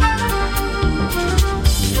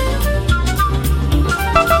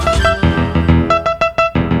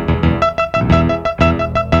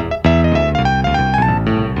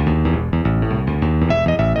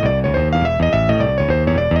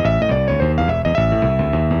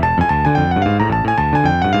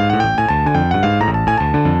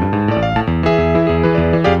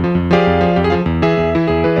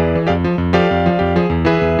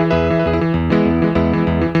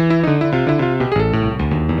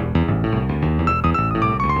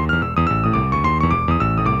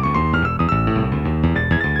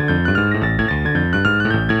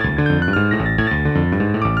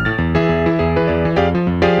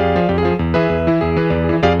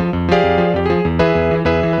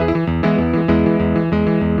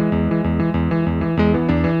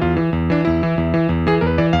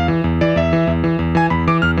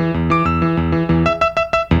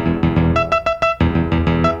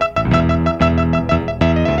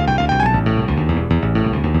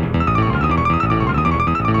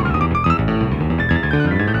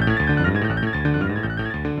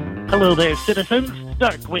 Hello there, citizens.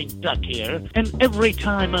 Darkwing Duck here, and every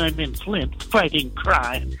time I'm in Flint fighting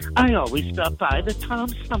crime, I always stop by the Tom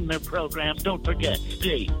Sumner program. Don't forget,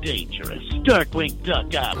 stay dangerous. Darkwing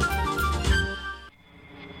Duck out.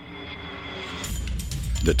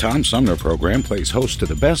 The Tom Sumner program plays host to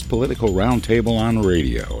the best political roundtable on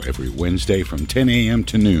radio every Wednesday from 10 a.m.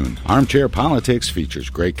 to noon. Armchair Politics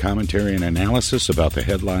features great commentary and analysis about the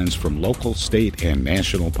headlines from local, state, and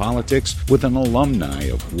national politics with an alumni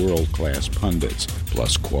of world-class pundits,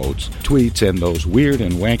 plus quotes, tweets, and those weird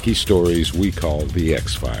and wacky stories we call the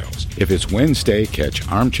X-Files. If it's Wednesday, catch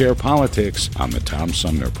Armchair Politics on the Tom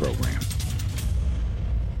Sumner program.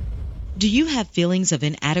 Do you have feelings of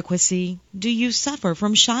inadequacy? Do you suffer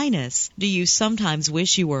from shyness? Do you sometimes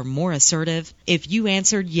wish you were more assertive? If you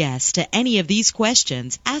answered yes to any of these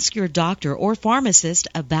questions, ask your doctor or pharmacist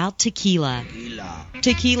about tequila.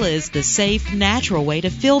 Tequila is the safe, natural way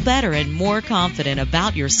to feel better and more confident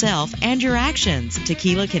about yourself and your actions.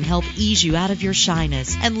 Tequila can help ease you out of your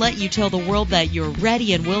shyness and let you tell the world that you're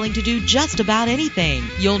ready and willing to do just about anything.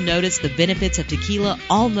 You'll notice the benefits of tequila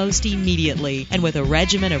almost immediately, and with a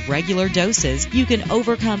regimen of regular doses, you can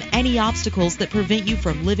overcome any obstacles that prevent you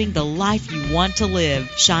from living the life you want to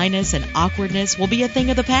live. Shyness and awkwardness will be a thing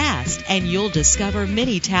of the past, and you'll discover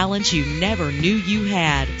many talents you never knew you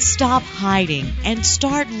had. Stop hiding and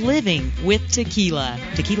start living with tequila.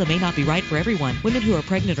 Tequila may not be right for everyone. Women who are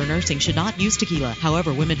pregnant or nursing should not use tequila.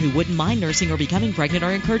 However, women who wouldn't mind nursing or becoming pregnant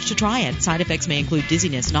are encouraged to try it. Side effects may include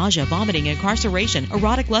dizziness, nausea, vomiting, incarceration,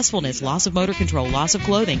 erotic lustfulness, loss of motor control, loss of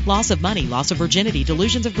clothing, loss of money, loss of virginity,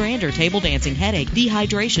 delusions of grandeur, table dancing, headache,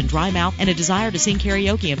 dehydration, dry mouth, and a desire to sing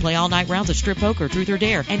karaoke and play all-night rounds of strip poker, truth or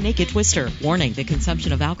dare, and naked twister. Warning, the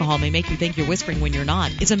consumption of alcohol may make you think you're whispering when you're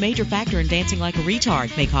not. It's a major factor in dancing like a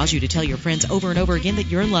retard. May cause you to tell your friends over and over again that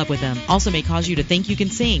you're in love with them. Also may cause you to think you can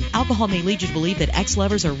sing. Alcohol may lead you to believe that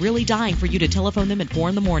ex-lovers are really dying for you to telephone them at 4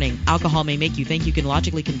 in the morning. Alcohol may make you think you can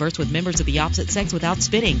logically converse with members of the opposite sex without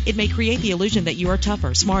spitting. It may create the illusion that you are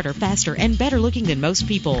tougher, smarter, faster, and better looking than most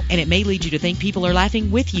people. And it may lead you to think people are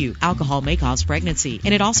laughing with you. Alcohol may cause pregnancy,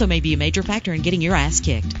 and it also may be a major factor in getting your ass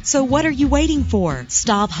kicked. So what are you waiting for?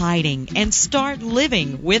 Stop hiding and start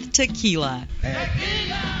living with tequila.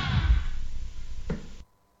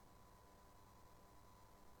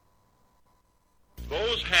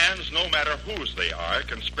 Those hands, no matter whose they are,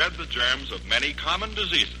 can spread the germs of many common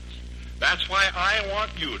diseases. That's why I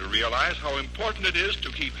want you to realize how important it is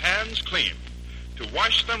to keep hands clean, to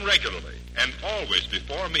wash them regularly and always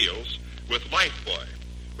before meals with Lifebuoy,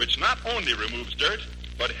 which not only removes dirt,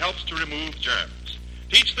 but helps to remove germs.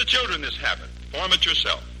 Teach the children this habit. Form it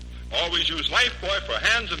yourself. Always use Lifebuoy for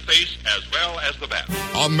hands and face as well as the bath.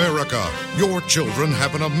 America, your children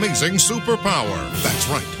have an amazing superpower. That's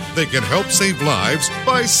right. They can help save lives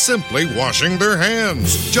by simply washing their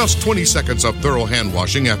hands. Just 20 seconds of thorough hand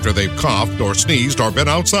washing after they've coughed or sneezed or been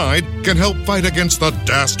outside can help fight against the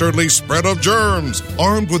dastardly spread of germs.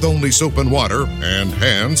 Armed with only soap and water and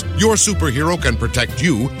hands, your superhero can protect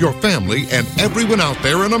you, your family, and everyone out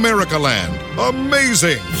there in America land.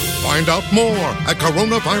 Amazing! Find out more at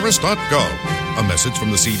coronavirus.gov. A message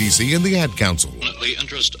from the CDC and the Ad Council. In the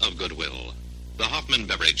interest of goodwill, the Hoffman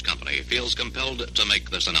Beverage Company feels compelled to make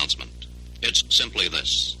this announcement. It's simply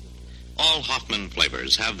this. All Hoffman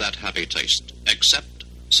flavors have that happy taste, except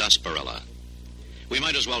sarsaparilla. We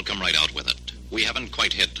might as well come right out with it. We haven't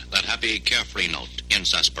quite hit that happy, carefree note in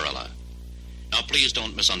sarsaparilla. Now, please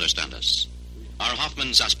don't misunderstand us. Our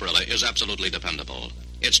Hoffman sarsaparilla is absolutely dependable.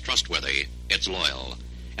 It's trustworthy, it's loyal,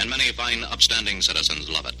 and many fine, upstanding citizens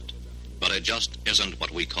love it. But it just isn't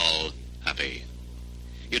what we call happy.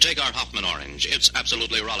 You take our Hoffman orange, it's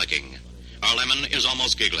absolutely rollicking. Our lemon is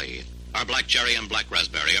almost giggly. Our black cherry and black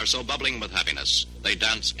raspberry are so bubbling with happiness, they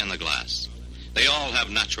dance in the glass. They all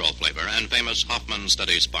have natural flavor and famous Hoffman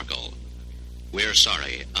steady sparkle. We're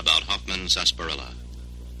sorry about Hoffman sarsaparilla.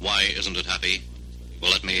 Why isn't it happy?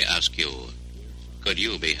 Well, let me ask you. Could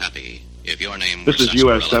you be happy if your name were This is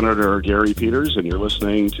U.S. Senator Gary Peters, and you're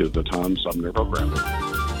listening to the Tom Sumner Program.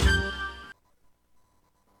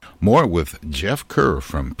 More with Jeff Kerr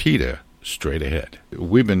from PETA straight ahead.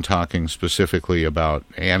 We've been talking specifically about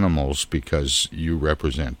animals because you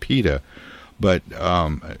represent PETA, but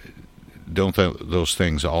don't those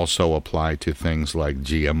things also apply to things like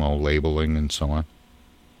GMO labeling and so on?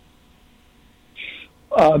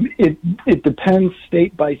 It depends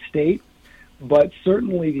state by state, but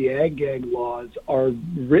certainly the ag laws are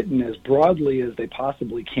written as broadly as they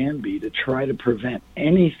possibly can be to try to prevent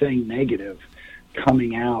anything negative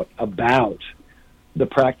coming out about the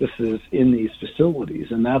practices in these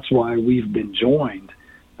facilities. And that's why we've been joined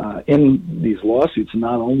in these lawsuits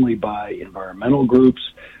not only by environmental groups,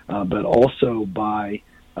 but also by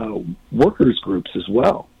workers' groups as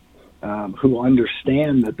well, who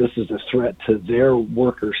understand that this is a threat to their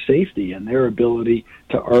worker safety and their ability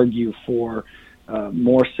to argue for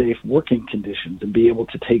more safe working conditions and be able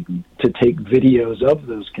to take videos of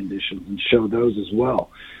those conditions and show those as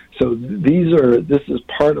well. So this is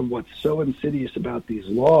part of what's so insidious about these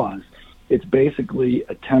laws. It's basically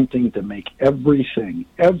attempting to make everything,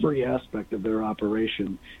 every aspect of their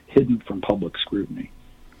operation hidden from public scrutiny.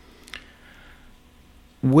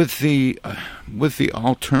 With the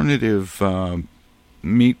alternative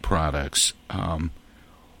meat products,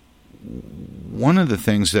 one of the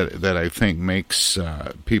things that I think makes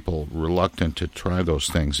people reluctant to try those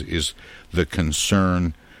things is the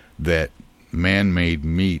concern that man-made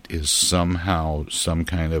meat is somehow some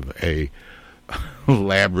kind of a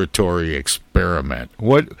laboratory experiment.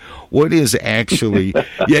 What is actually?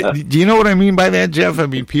 Yeah, do you know what I mean by that, Jeff? I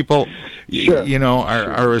mean, people, sure.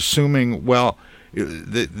 are assuming, well,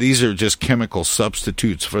 these are just chemical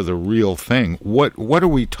substitutes for the real thing. What are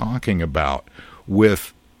we talking about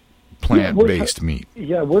with plant-based meat?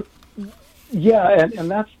 And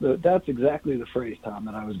that's exactly the phrase, Tom,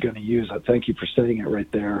 that I was going to use. Thank you for saying it right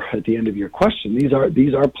there at the end of your question. These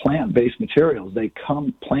are plant-based materials. They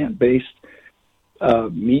come plant-based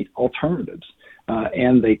meat alternatives,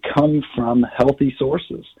 and they come from healthy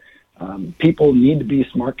sources. People need to be a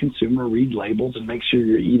smart consumer, read labels, and make sure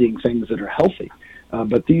you're eating things that are healthy.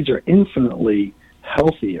 But these are infinitely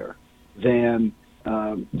healthier than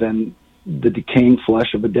the decaying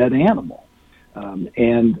flesh of a dead animal.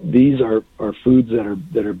 And these are foods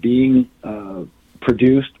that are being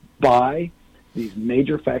produced by these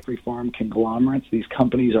major factory farm conglomerates. These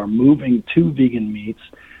companies are moving to vegan meats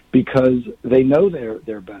because they know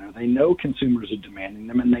they're better. They know consumers are demanding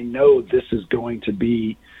them, and they know this is going to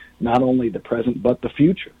be not only the present but the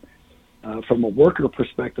future. From a worker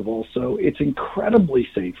perspective also, it's incredibly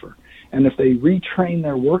safer. And if they retrain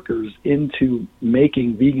their workers into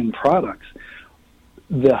making vegan products,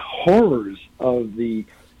 the horrors of the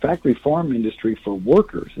factory farm industry for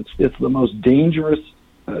workers, it's the most dangerous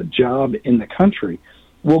job in the country,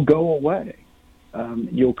 will go away.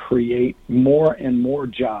 You'll create more and more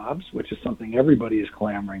jobs, which is something everybody is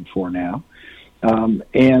clamoring for now. And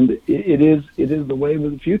it is the wave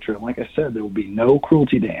of the future. And like I said, there will be no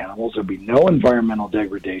cruelty to animals. There will be no environmental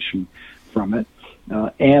degradation from it.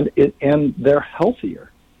 And they're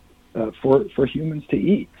healthier for humans to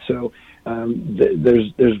eat. So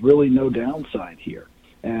there's really no downside here.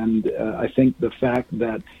 And I think the fact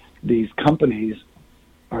that these companies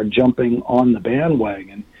are jumping on the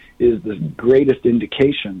bandwagon is the greatest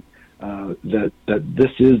indication that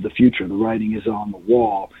this is the future. The writing is on the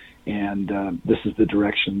wall, and this is the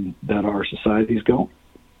direction that our society is going.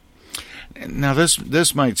 Now,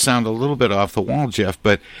 this might sound a little bit off the wall, Jeff,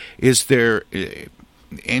 but is there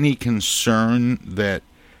any concern that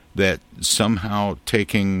somehow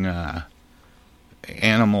taking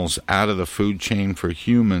animals out of the food chain for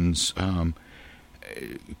humans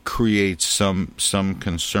creates some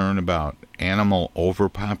concern about animal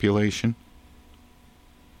overpopulation?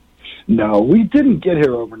 No, we didn't get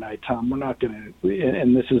here overnight, Tom. We're not going to,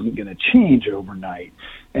 and this isn't going to change overnight.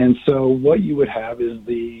 And so what you would have is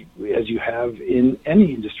as you have in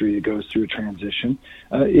any industry that goes through a transition,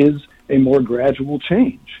 is a more gradual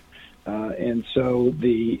change. And so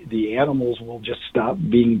the animals will just stop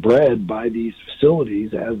being bred by these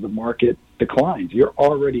facilities as the market declines. You're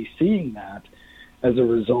already seeing that as a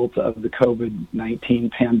result of the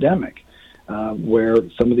COVID-19 pandemic, where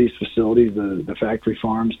some of these facilities, the factory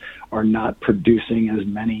farms, are not producing as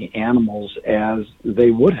many animals as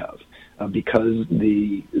they would have, because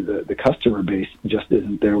the customer base just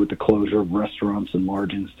isn't there with the closure of restaurants and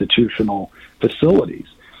large institutional facilities.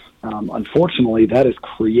 Unfortunately, that has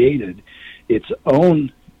created its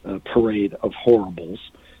own parade of horribles,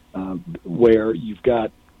 where you've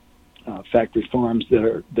got factory farms that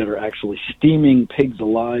are actually steaming pigs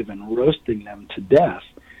alive and roasting them to death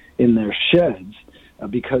in their sheds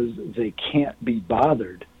because they can't be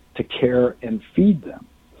bothered to care and feed them,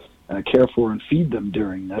 care for and feed them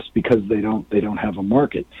during this because they don't have a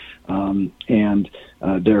market, and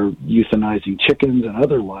they're euthanizing chickens and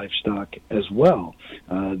other livestock as well.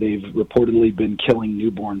 They've reportedly been killing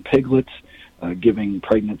newborn piglets, giving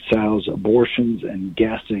pregnant sows abortions, and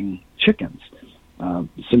gassing chickens,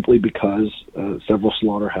 simply because several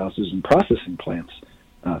slaughterhouses and processing plants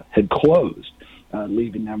had closed,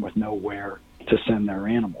 leaving them with nowhere to send their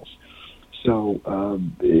animals. So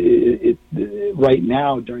right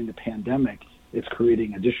now, during the pandemic, it's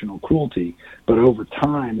creating additional cruelty. But over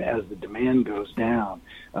time, as the demand goes down,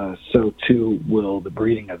 so too will the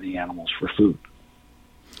breeding of the animals for food.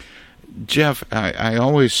 Jeff, I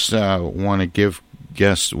always want to give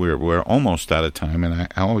guests, we're almost out of time, and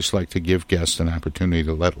I always like to give guests an opportunity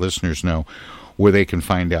to let listeners know where they can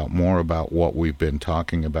find out more about what we've been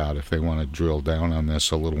talking about if they want to drill down on this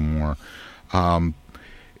a little more.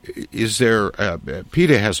 Is there,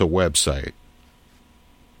 PETA has a website.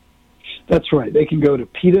 That's right. They can go to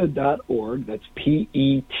PETA.org. That's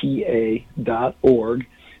PETA.org.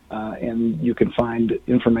 And you can find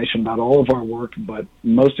information about all of our work, but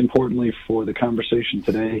most importantly for the conversation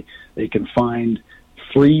today, they can find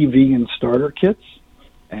free vegan starter kits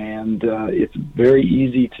and it's very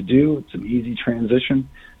easy to do. It's an easy transition.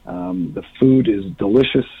 The food is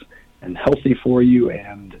delicious and healthy for you,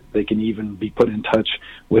 and they can even be put in touch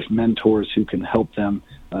with mentors who can help them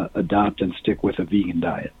adopt and stick with a vegan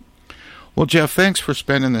diet. Well, Jeff, thanks for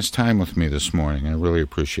spending this time with me this morning. I really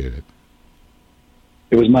appreciate it.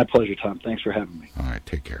 It was my pleasure, Tom. Thanks for having me. All right,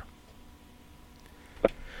 take care.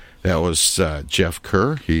 That was Jeff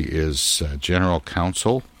Kerr. He is General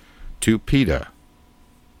Counsel to PETA,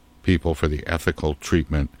 People for the Ethical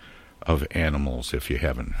Treatment of Animals, if you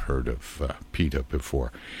haven't heard of PETA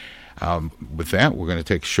before. With that, we're going to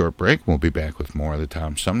take a short break. We'll be back with more of the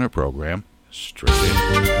Tom Sumner program straight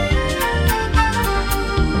in.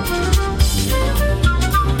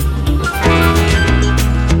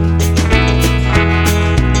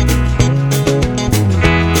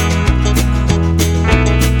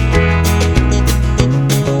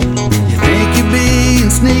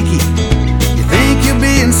 Sneaky, you think you're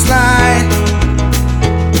being sly.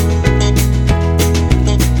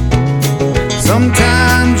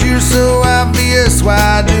 Sometimes you're so obvious,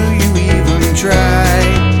 why do you even try?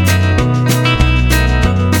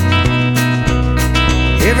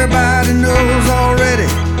 Everybody knows already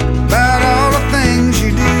about all the things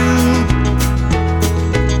you do,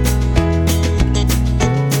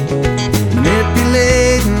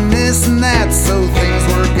 manipulating this and that so things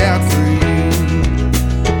work out for you.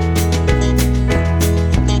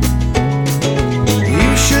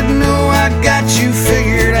 I got you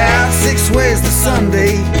figured out 6 ways to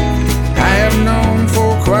Sunday. I have known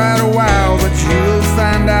for quite a while, but you'll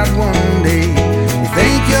find out one day. You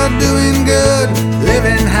think you're doing good,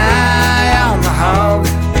 living high on the hog.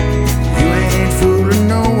 You ain't fooling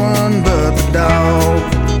no one but the dog.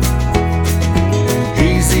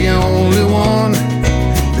 He's the only one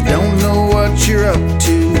that don't know what you're up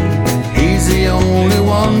to. He's the only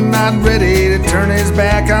one not ready to turn his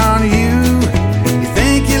back on you.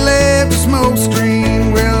 You left the smoke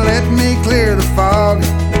screen, well, let me clear the fog.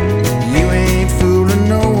 You ain't fooling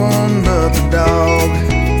no one but the dog.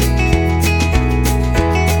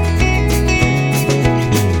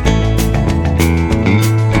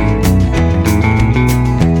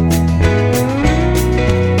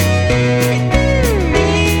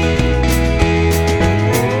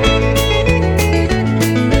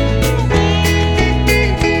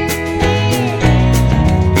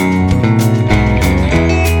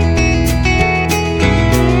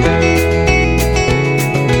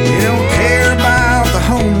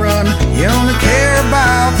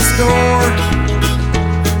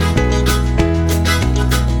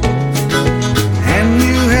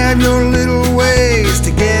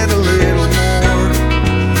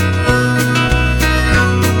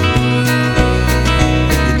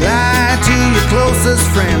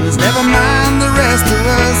 Friends, never mind the rest of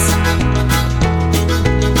us.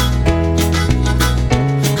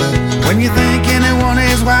 When you think anyone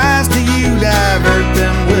is wise to you, divert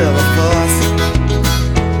them with a fuss.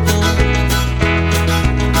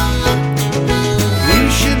 You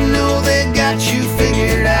should know they got you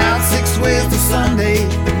figured out 6 ways to Sunday.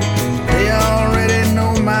 They already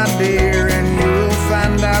know, my dear, and you'll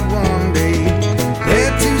find out one day.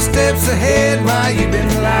 They're 2 steps ahead while you've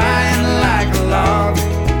been lying like a log.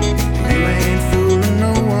 You ain't fooling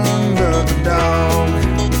no one but the dog.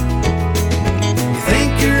 You think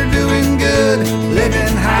you're doing good,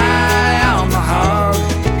 living high on the hog.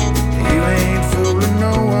 You ain't fooling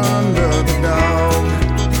no one but the dog.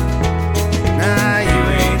 Nah, you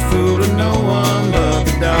ain't fooling no one but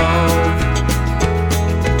the dog.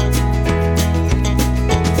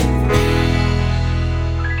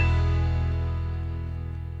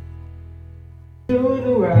 Do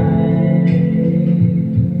the right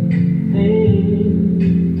thing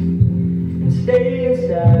and stay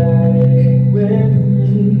inside with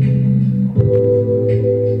me.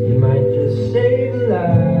 You might just save a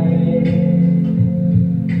life,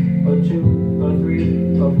 or 2 or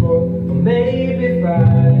 3 or 4 or maybe 5.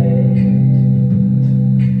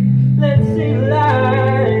 Let's save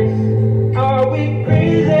lives. Are we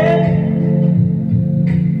crazy,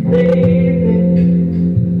 baby?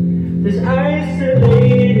 This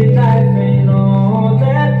isolated life ain't all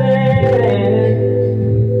that bad.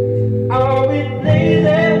 Are we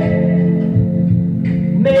lazy?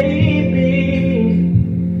 Maybe,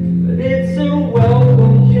 but it's a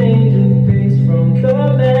welcome change of pace from the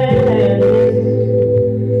madness.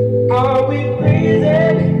 Are we crazy?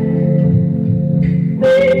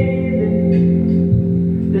 Maybe,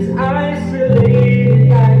 this isolated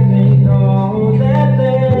life ain't all that bad.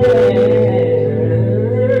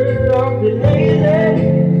 Lazy,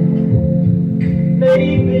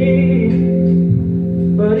 maybe.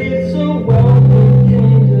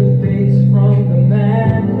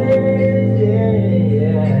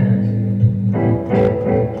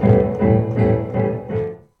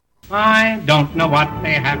 I don't know what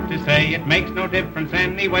they have to say. It makes no difference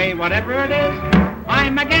anyway. Whatever it is,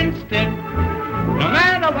 I'm against it. No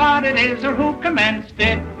matter what it is or who commenced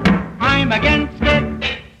it, I'm against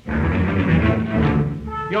it.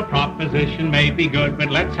 Your proposition may be good, but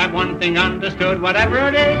let's have one thing understood. Whatever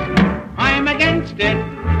it is, I'm against it.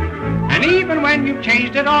 And even when you've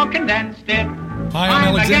changed it or condensed it, Hi, I'm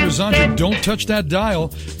Alexander Zonjic. Don't touch that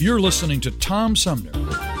dial. You're listening to Tom Sumner.